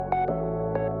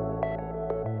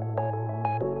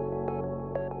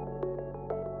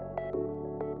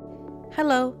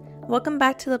Hello, welcome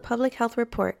back to the Public Health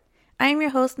Report. I am your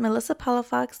host, Melissa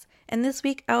Palafox, and this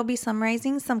week I will be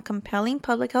summarizing some compelling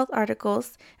public health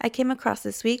articles I came across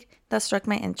this week that struck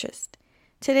my interest.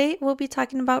 Today, we'll be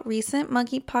talking about recent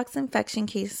monkeypox infection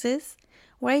cases,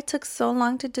 why it took so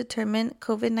long to determine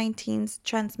COVID-19's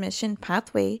transmission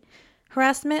pathway,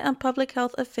 harassment of public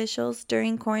health officials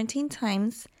during quarantine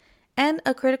times, and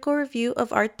a critical review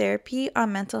of art therapy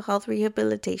on mental health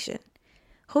rehabilitation.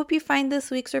 Hope you find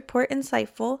this week's report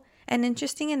insightful and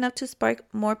interesting enough to spark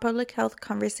more public health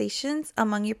conversations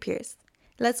among your peers.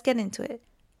 Let's get into it.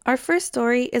 Our first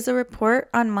story is a report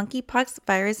on monkeypox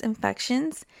virus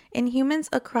infections in humans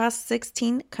across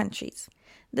 16 countries.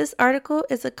 This article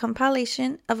is a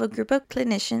compilation of a group of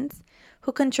clinicians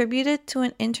who contributed to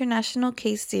an international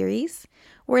case series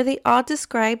where they all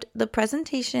described the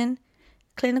presentation,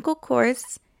 clinical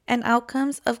course, and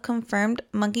outcomes of confirmed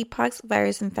monkeypox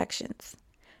virus infections.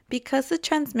 Because the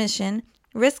transmission,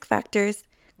 risk factors,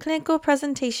 clinical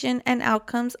presentation, and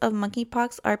outcomes of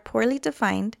monkeypox are poorly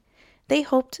defined, they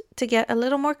hoped to get a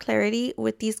little more clarity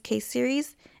with these case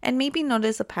series and maybe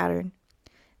notice a pattern.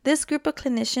 This group of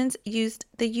clinicians used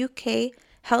the UK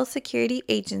Health Security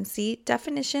Agency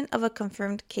definition of a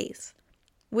confirmed case,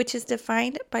 which is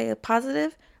defined by a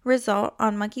positive result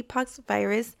on monkeypox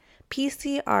virus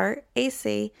PCR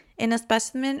assay in a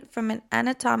specimen from an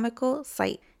anatomical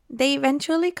site. They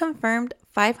eventually confirmed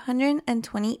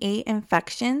 528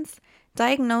 infections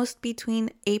diagnosed between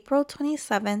April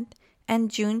 27th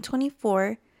and June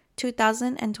 24,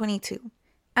 2022,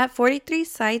 at 43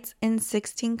 sites in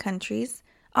 16 countries,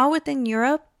 all within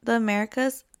Europe, the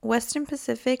Americas, Western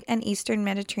Pacific, and Eastern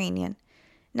Mediterranean.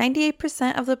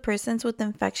 98% of the persons with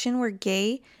infection were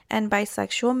gay and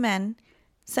bisexual men,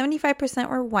 75%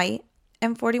 were white,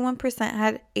 and 41%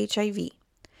 had HIV.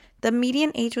 The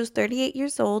median age was 38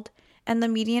 years old, and the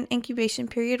median incubation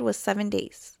period was 7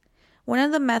 days. One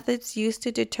of the methods used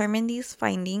to determine these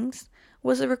findings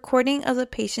was a recording of the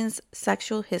patient's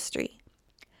sexual history.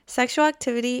 Sexual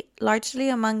activity, largely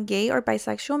among gay or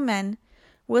bisexual men,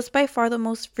 was by far the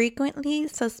most frequently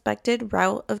suspected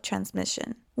route of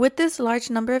transmission. With this large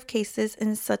number of cases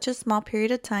in such a small period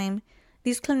of time,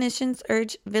 these clinicians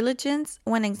urge vigilance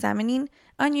when examining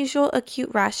unusual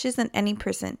acute rashes in any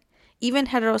person, even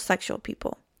heterosexual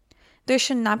people. There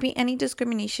should not be any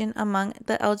discrimination among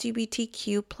the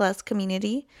LGBTQ+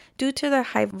 community due to their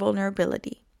high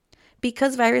vulnerability.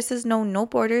 Because viruses know no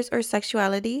borders or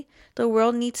sexuality, the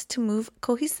world needs to move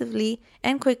cohesively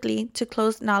and quickly to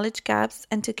close knowledge gaps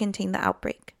and to contain the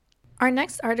outbreak. Our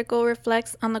next article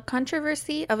reflects on the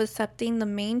controversy of accepting the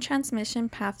main transmission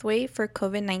pathway for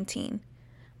COVID-19.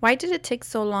 Why did it take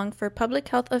so long for public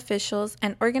health officials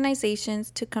and organizations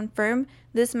to confirm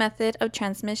this method of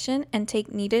transmission and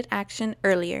take needed action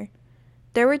earlier?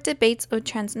 There were debates of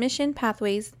transmission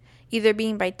pathways, either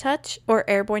being by touch or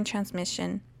airborne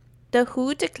transmission. The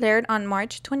WHO declared on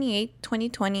March 28,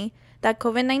 2020, that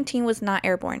COVID-19 was not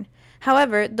airborne.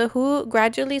 However, the WHO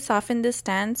gradually softened this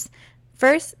stance.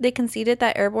 First, they conceded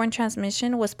that airborne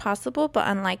transmission was possible but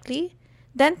unlikely.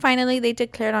 Then finally, they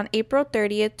declared on April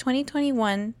 30th,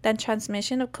 2021, that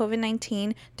transmission of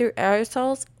COVID-19 through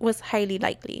aerosols was highly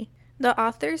likely. The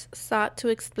authors sought to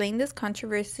explain this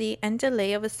controversy and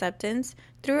delay of acceptance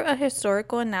through a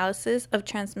historical analysis of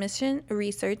transmission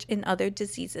research in other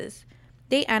diseases.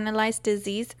 They analyzed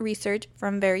disease research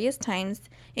from various times,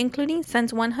 including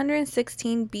since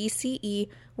 116 BCE,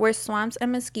 where swamps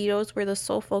and mosquitoes were the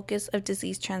sole focus of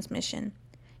disease transmission.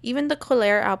 Even the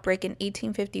cholera outbreak in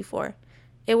 1854.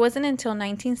 It wasn't until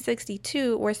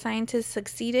 1962 where scientists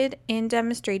succeeded in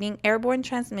demonstrating airborne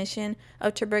transmission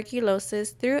of tuberculosis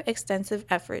through extensive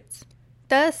efforts.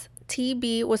 Thus,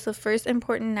 TB was the first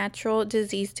important natural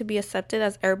disease to be accepted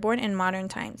as airborne in modern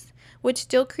times, which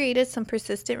still created some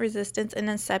persistent resistance in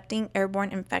accepting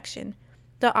airborne infection.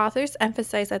 The authors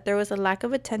emphasized that there was a lack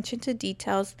of attention to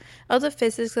details of the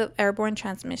physics of airborne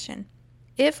transmission.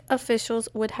 If officials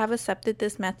would have accepted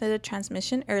this method of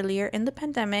transmission earlier in the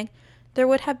pandemic, there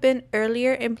would have been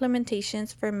earlier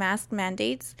implementations for mask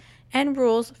mandates and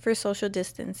rules for social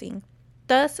distancing,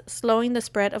 thus slowing the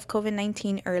spread of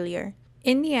COVID-19 earlier.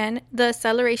 In the end, the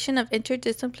acceleration of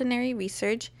interdisciplinary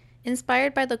research,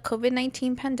 inspired by the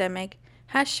COVID-19 pandemic,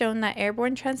 has shown that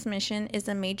airborne transmission is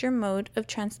a major mode of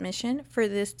transmission for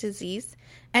this disease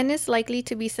and is likely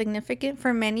to be significant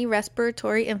for many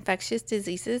respiratory infectious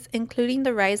diseases, including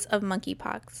the rise of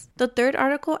monkeypox. The third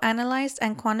article analyzed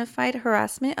and quantified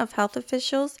harassment of health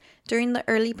officials during the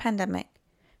early pandemic.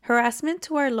 Harassment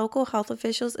to our local health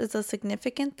officials is a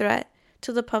significant threat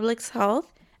to the public's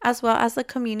health as well as the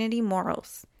community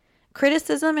morals.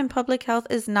 Criticism in public health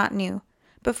is not new,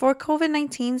 Before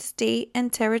COVID-19, state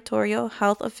and territorial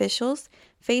health officials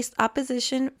faced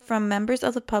opposition from members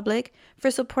of the public for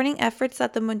supporting efforts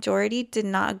that the majority did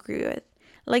not agree with,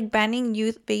 like banning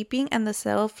youth vaping and the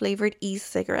sale of flavored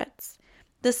e-cigarettes.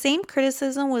 The same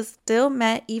criticism was still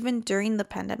met even during the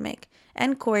pandemic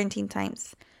and quarantine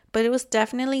times, but it was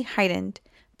definitely heightened.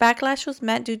 Backlash was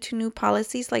met due to new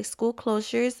policies like school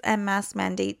closures and mask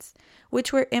mandates,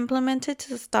 which were implemented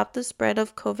to stop the spread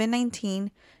of COVID-19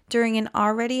 during an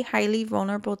already highly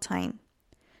vulnerable time.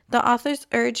 The authors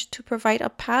urged to provide a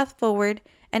path forward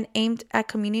and aimed at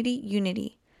community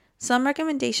unity. Some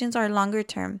recommendations are longer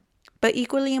term, but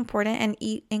equally important and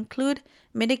include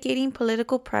mitigating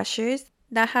political pressures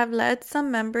that have led some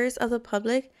members of the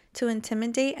public to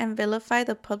intimidate and vilify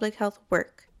the public health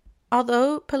work.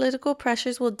 Although political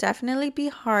pressures will definitely be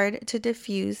hard to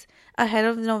diffuse ahead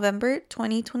of November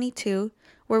 2022,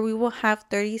 where we will have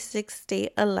 36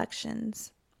 state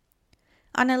elections.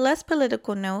 On a less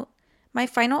political note, my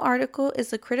final article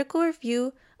is a critical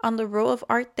review on the role of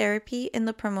art therapy in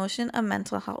the promotion of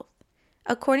mental health.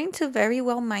 According to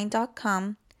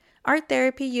verywellmind.com, art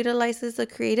therapy utilizes a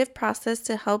creative process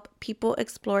to help people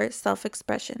explore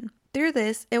self-expression. Through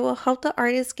this, it will help the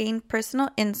artist gain personal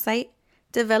insight,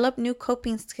 develop new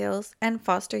coping skills, and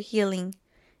foster healing.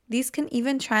 These can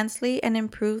even translate and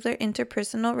improve their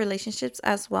interpersonal relationships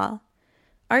as well.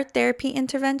 Art therapy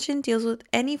intervention deals with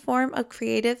any form of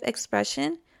creative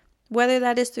expression, whether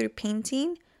that is through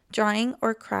painting, drawing,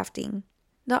 or crafting.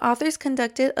 The authors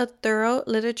conducted a thorough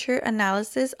literature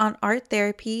analysis on art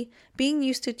therapy being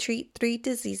used to treat 3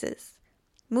 diseases: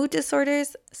 mood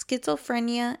disorders,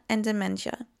 schizophrenia, and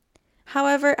dementia.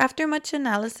 However, after much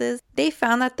analysis, they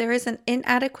found that there is an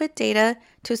inadequate data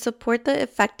to support the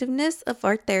effectiveness of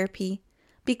art therapy.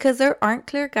 Because there aren't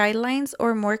clear guidelines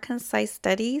or more concise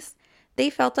studies, they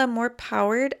felt that more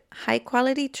powered,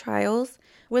 high-quality trials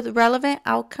with relevant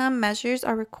outcome measures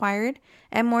are required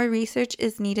and more research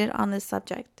is needed on this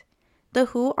subject. The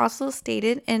WHO also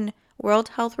stated in World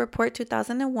Health Report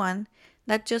 2001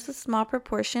 that just a small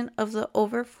proportion of the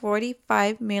over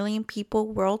 45 million people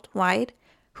worldwide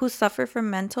who suffer from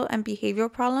mental and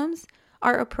behavioral problems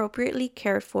are appropriately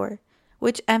cared for,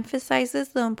 which emphasizes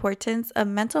the importance of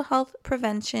mental health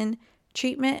prevention,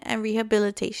 treatment, and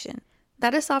rehabilitation.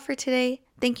 That is all for today.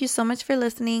 Thank you so much for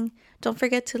listening. Don't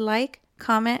forget to like,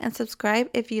 comment, and subscribe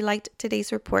if you liked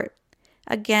today's report.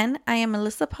 Again, I am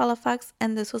Melissa Palafox,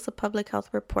 and this was a Public Health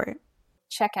Report.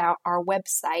 Check out our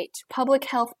website,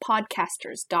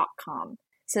 publichealthpodcasters.com.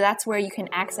 So that's where you can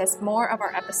access more of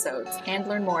our episodes and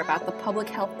learn more about the Public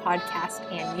Health Podcast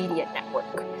and Media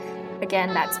Network.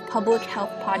 Again, that's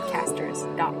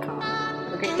publichealthpodcasters.com.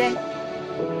 Have a great day.